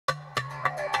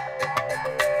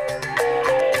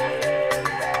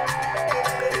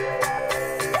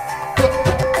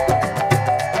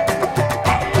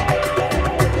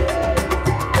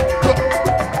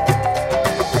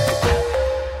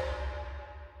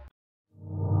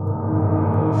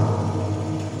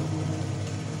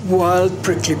wild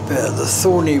prickly pear, the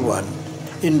thorny one,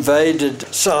 invaded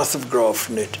south of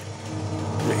Graafnet.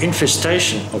 The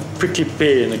infestation of prickly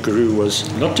pear in the Karoo was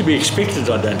not to be expected,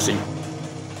 I don't think.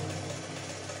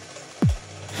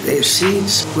 Their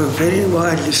seeds were very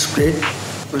widely spread,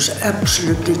 was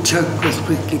absolutely choked with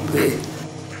prickly pear.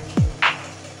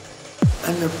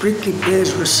 And the prickly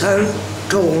pears were so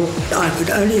tall, I could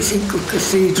only think of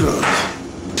cathedrals.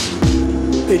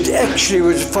 It actually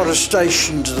was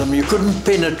forestation to them. You couldn't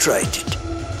penetrate it.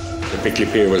 The prickly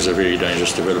pear was a very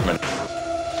dangerous development.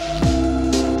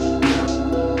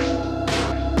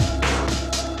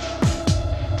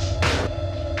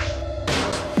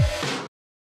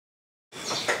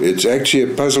 It's actually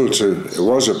it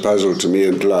was a puzzle to me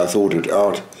until I thought it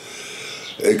out.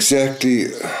 Exactly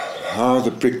how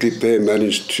the prickly pear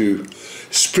managed to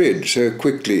spread so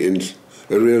quickly in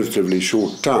a relatively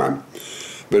short time.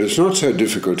 But it's not so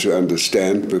difficult to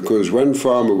understand, because one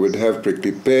farmer would have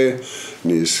prickly pear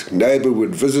and his neighbour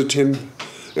would visit him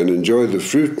and enjoy the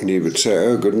fruit, and he would say,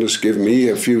 "Oh goodness, give me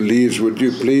a few leaves, would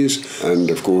you please?" And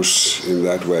of course, in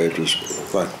that way it was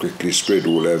quite quickly spread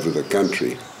all over the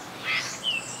country.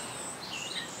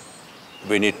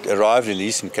 When it arrived in the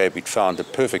Eastern Cape, it found the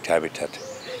perfect habitat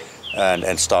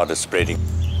and started spreading.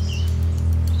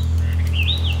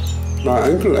 My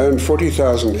uncle owned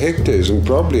 40,000 hectares, and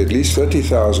probably at least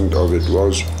 30,000 of it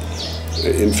was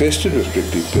infested with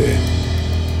prickly pear.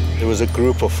 There was a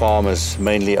group of farmers,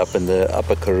 mainly up in the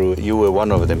Upper Karoo. You were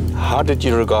one of them. How did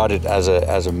you regard it as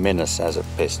a menace, as a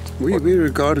pest? We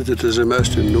regarded it as a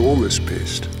most enormous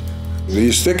pest.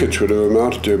 These thickets would have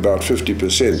amounted to about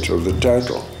 50% of the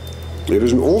total. There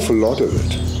was an awful lot of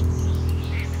it.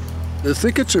 The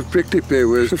thickets of prickly pear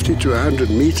were 50 to 100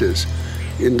 meters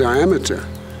in diameter,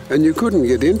 and you couldn't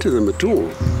get into them at all.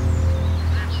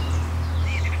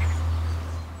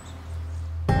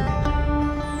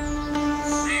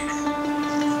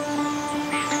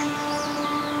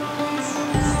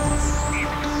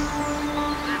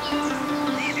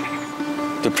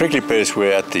 The prickly pears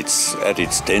were at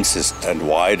its densest and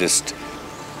widest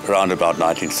around about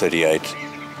 1938.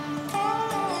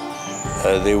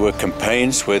 There were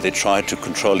campaigns where they tried to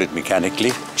control it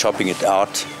mechanically, chopping it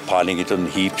out, piling it in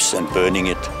heaps and burning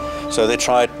it. So they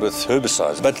tried with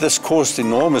herbicides. But this caused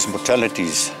enormous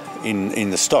mortalities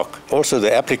in the stock. Also the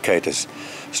applicators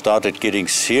started getting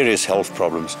serious health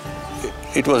problems.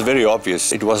 It was very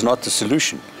obvious it was not the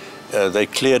solution. They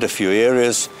cleared a few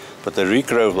areas, but the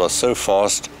regrowth was so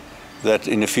fast that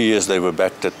in a few years they were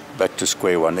back to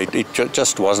square one. It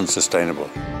just wasn't sustainable.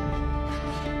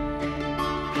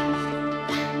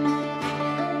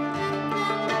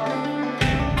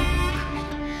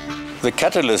 The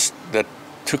catalyst that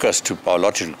took us to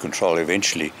biological control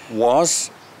eventually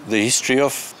was the history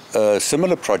of a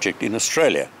similar project in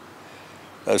Australia.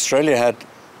 Australia had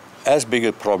as big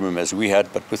a problem as we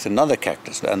had, but with another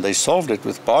cactus, and they solved it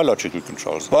with biological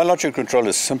controls. Biological control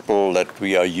is simple, that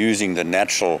we are using the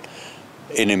natural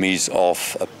enemies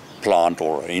of a plant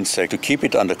or an insect to keep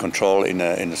it under control in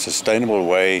a sustainable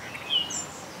way.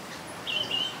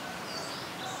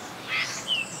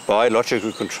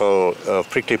 Biological control of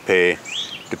prickly pear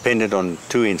depended on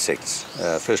two insects.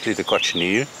 Firstly, the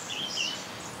cochineal,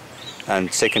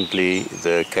 and secondly,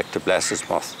 the cactoblastis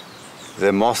moth.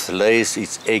 The moth lays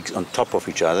its eggs on top of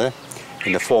each other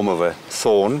in the form of a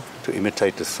thorn, to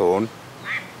imitate the thorn.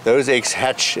 Those eggs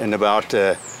hatch in about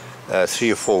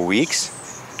 3 or 4 weeks,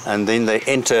 and then they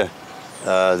enter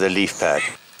the leaf pad.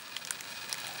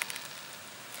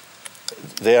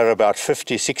 There are about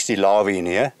 50, 60 larvae in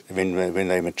here. When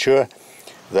they mature,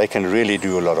 they can really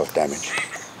do a lot of damage.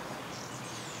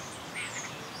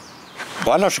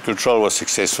 Biological control was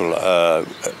successful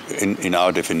in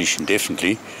our definition,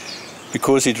 definitely,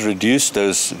 because it reduced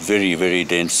those very, very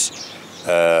dense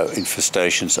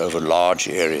infestations over large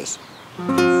areas.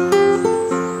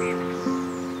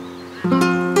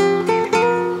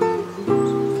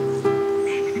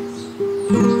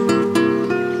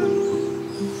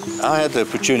 I had the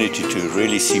opportunity to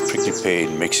really see prickly pear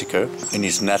in Mexico, in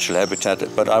its natural habitat,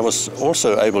 but I was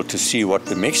also able to see what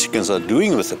the Mexicans are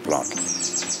doing with the plant.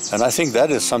 And I think that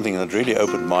is something that really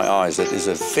opened my eyes, that is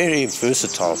a very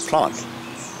versatile plant.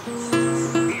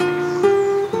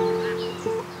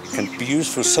 It can be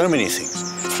used for so many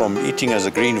things, from eating as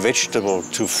a green vegetable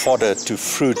to fodder to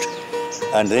fruit.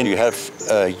 And then you have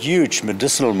a huge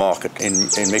medicinal market in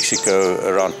Mexico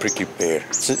around prickly pear.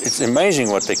 It's amazing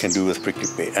what they can do with prickly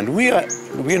pear. And we are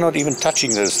not even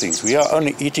touching those things. We are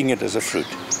only eating it as a fruit.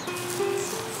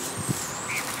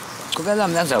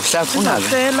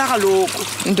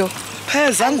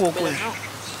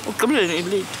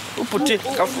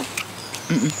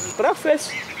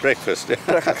 Breakfast. Breakfast.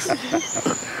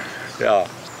 Yeah.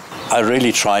 I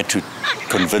really tried to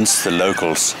convince the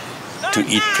locals to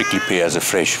eat prickly pear as a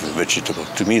fresh vegetable.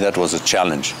 To me, that was a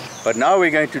challenge. But now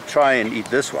we're going to try and eat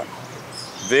this one.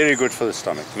 Very good for the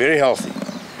stomach, very healthy.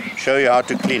 Show you how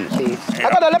to clean it.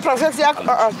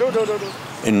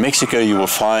 In Mexico, you will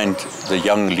find the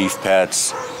young leaf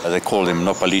pads, they call them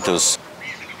nopalitos.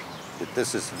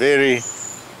 This is very,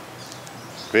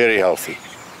 very healthy.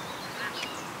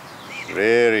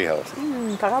 Very healthy.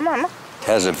 It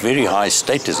has a very high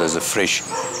status as a fresh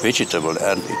vegetable,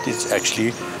 and it is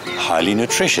actually highly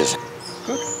nutritious.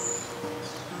 Good.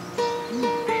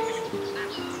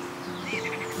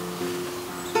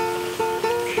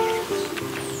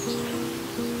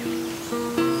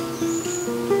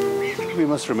 We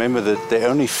must remember that there are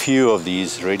only few of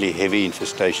these really heavy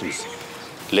infestations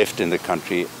left in the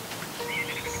country.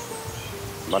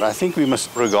 But I think we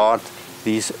must regard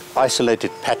these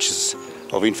isolated patches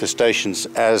of infestations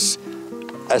as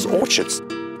orchards.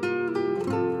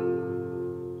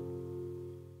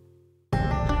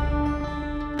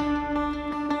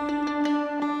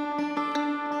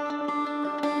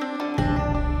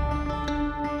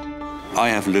 I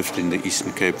have lived in the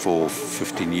Eastern Cape for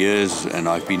 15 years, and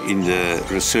I've been in the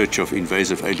research of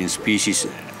invasive alien species,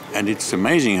 and it's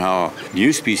amazing how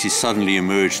new species suddenly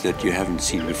emerge that you haven't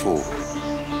seen before.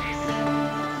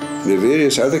 There are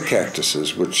various other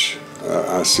cactuses which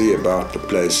I see about the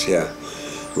place here,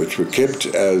 which were kept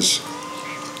as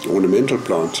ornamental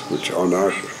plants, which are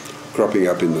now cropping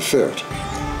up in the veld.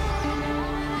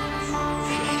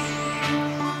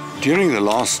 During the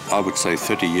last, I would say,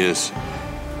 30 years,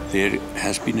 there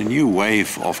has been a new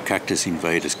wave of cactus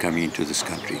invaders coming into this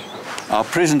country. Our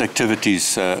present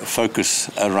activities focus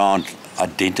around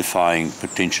identifying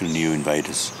potential new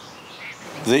invaders.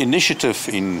 The initiative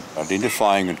in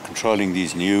identifying and controlling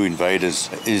these new invaders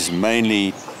is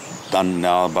mainly done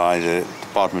now by the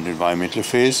Department of Environmental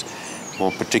Affairs,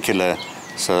 more particular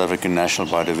South African National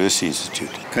Biodiversity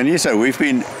Institute. Kanyisa, we've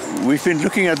been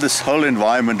looking at this whole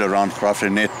environment around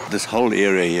Graaff-Reinet. This whole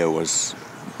area here was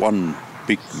one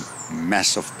big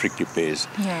mass of prickly pears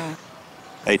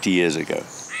 80 years ago.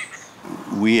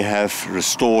 We have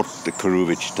restored the Karoo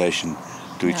vegetation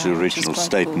to its original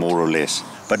state, good, more or less.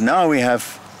 But now we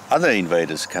have other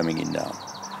invaders coming in now,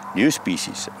 new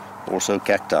species, also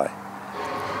cacti.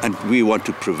 And we want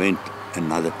to prevent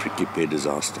another prickly pear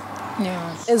disaster.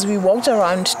 Yeah. As we walked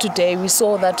around today, we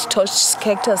saw that torch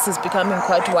cactus is becoming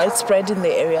quite widespread in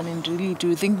the area. And really, do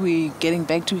you think we're getting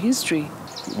back to history?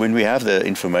 When we have the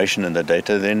information and the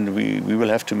data, then we will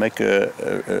have to make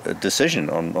a decision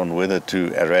on whether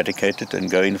to eradicate it and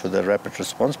go in for the rapid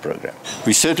response program.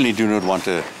 We certainly do not want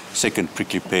a second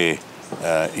prickly pear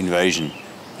invasion.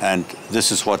 And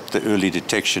this is what the early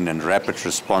detection and rapid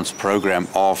response program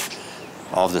of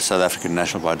the South African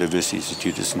National Biodiversity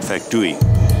Institute is in fact doing.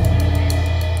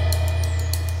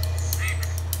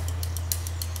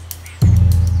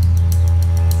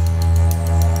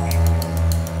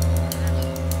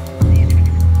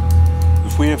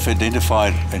 If we have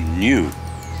identified a new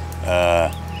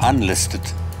unlisted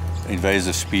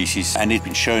invasive species and it's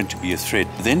been shown to be a threat,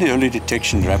 then the early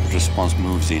detection rapid response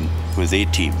moves in with their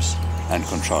teams and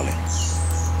control it.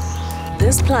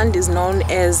 This plant is known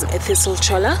as a thistle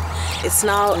cholla. It's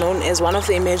now known as one of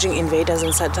the emerging invaders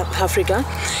in South Africa.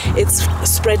 It's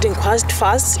spreading quite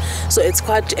fast, so it's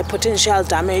quite a potential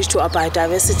damage to our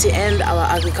biodiversity and our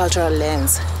agricultural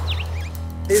lands.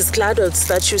 These cladodes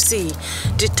that you see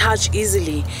detach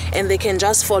easily, and they can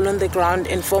just fall on the ground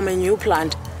and form a new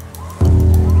plant.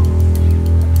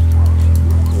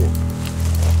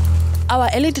 Our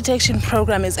early detection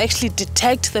program is actually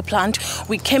detect the plant.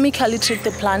 We chemically treat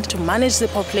the plant to manage the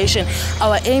population.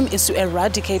 Our aim is to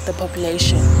eradicate the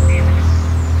population.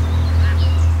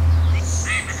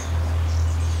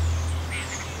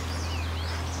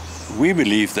 We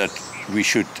believe that we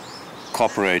should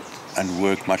cooperate and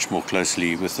work much more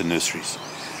closely with the nurseries.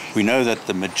 We know that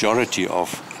the majority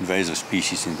of invasive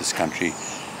species in this country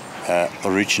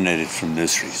originated from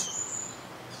nurseries.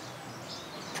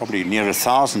 Probably near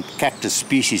 1,000 cactus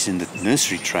species in the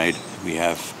nursery trade. We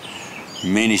have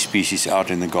many species out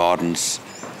in the gardens,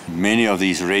 many of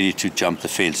these ready to jump the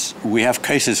fence. We have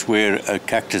cases where a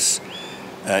cactus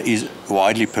is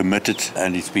widely permitted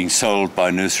and it's being sold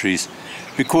by nurseries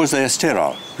because they are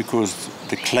sterile, because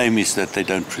the claim is that they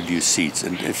don't produce seeds.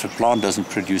 And if a plant doesn't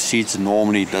produce seeds,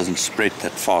 normally it doesn't spread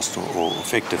that fast or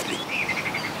effectively.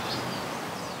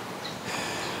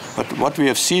 But what we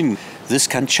have seen, this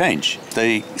can change.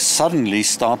 They suddenly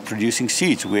start producing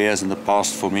seeds, whereas in the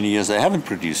past for many years they haven't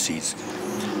produced seeds.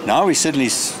 Now we certainly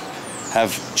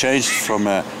have changed from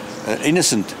a An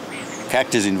innocent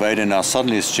cactus invader now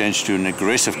suddenly has changed to an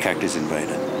aggressive cactus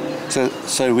invader.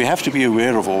 So we have to be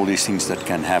aware of all these things that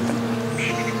can happen.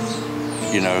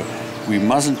 You know, we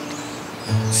mustn't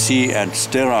see a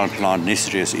sterile plant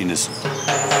necessarily as innocent.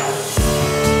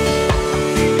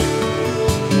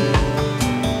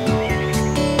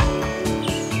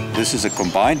 This is a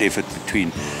combined effort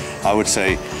between, I would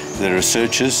say, the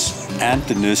researchers and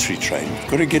the nursery trade.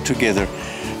 We've got to get together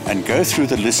and go through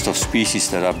the list of species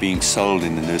that are being sold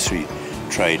in the nursery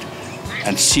trade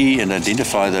and see and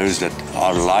identify those that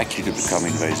are likely to become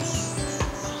invasive.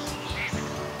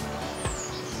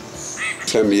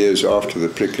 Some years after the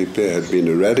prickly pear had been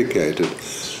eradicated,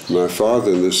 my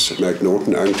father and this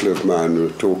McNaughton uncle of mine were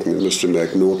talking. Mr.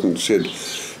 McNaughton said,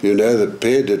 you know, the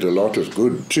pear did a lot of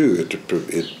good too. It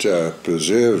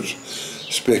preserved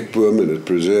speckboom and it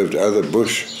preserved other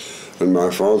bush. And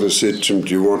my father said to him,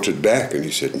 do you want it back? And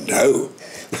he said, no.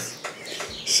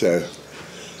 So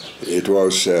it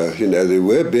was, you know, there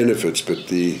were benefits, but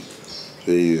the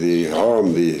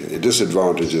harm, the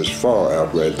disadvantages far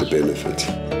outweighed the benefits.